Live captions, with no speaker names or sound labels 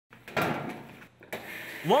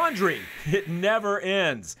Laundry, it never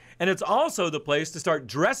ends. And it's also the place to start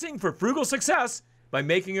dressing for frugal success by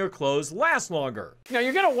making your clothes last longer. Now,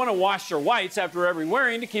 you're going to want to wash your whites after every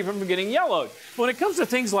wearing to keep them from getting yellowed. When it comes to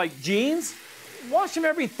things like jeans, wash them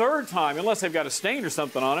every third time, unless they've got a stain or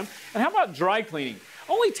something on them. And how about dry cleaning?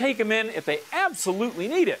 Only take them in if they absolutely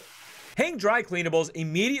need it. Hang dry cleanables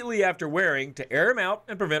immediately after wearing to air them out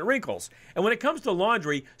and prevent wrinkles. And when it comes to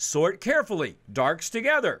laundry, sort carefully, darks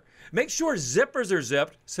together. Make sure zippers are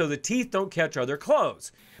zipped so the teeth don't catch other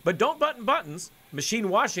clothes. But don't button buttons. Machine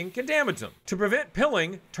washing can damage them. To prevent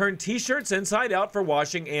pilling, turn t-shirts inside out for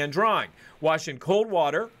washing and drying. Wash in cold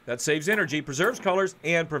water. That saves energy, preserves colors,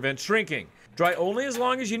 and prevents shrinking. Dry only as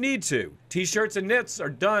long as you need to. T-shirts and knits are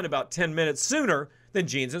done about 10 minutes sooner than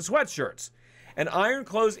jeans and sweatshirts. And iron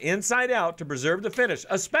clothes inside out to preserve the finish,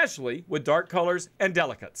 especially with dark colors and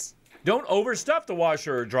delicates. Don't overstuff the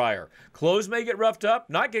washer or dryer. Clothes may get roughed up,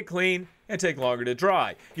 not get clean, and take longer to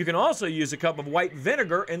dry. You can also use a cup of white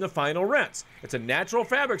vinegar in the final rinse. It's a natural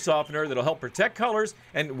fabric softener that'll help protect colors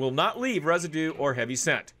and will not leave residue or heavy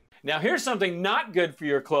scent. Now, here's something not good for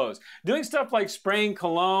your clothes. Doing stuff like spraying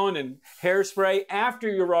cologne and hairspray after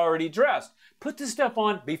you're already dressed. Put this stuff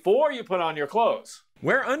on before you put on your clothes.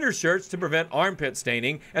 Wear undershirts to prevent armpit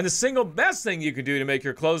staining, and the single best thing you can do to make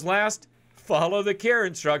your clothes last, follow the care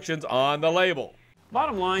instructions on the label.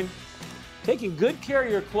 Bottom line, taking good care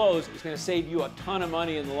of your clothes is going to save you a ton of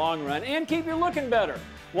money in the long run and keep you looking better.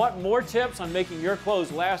 Want more tips on making your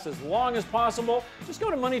clothes last as long as possible? Just go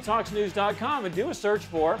to moneytalksnews.com and do a search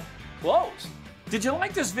for clothes. Did you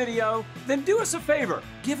like this video? Then do us a favor.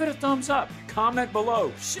 Give it a thumbs up, comment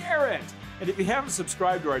below, share it. And if you haven't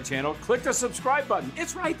subscribed to our channel, click the subscribe button.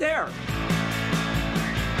 It's right there.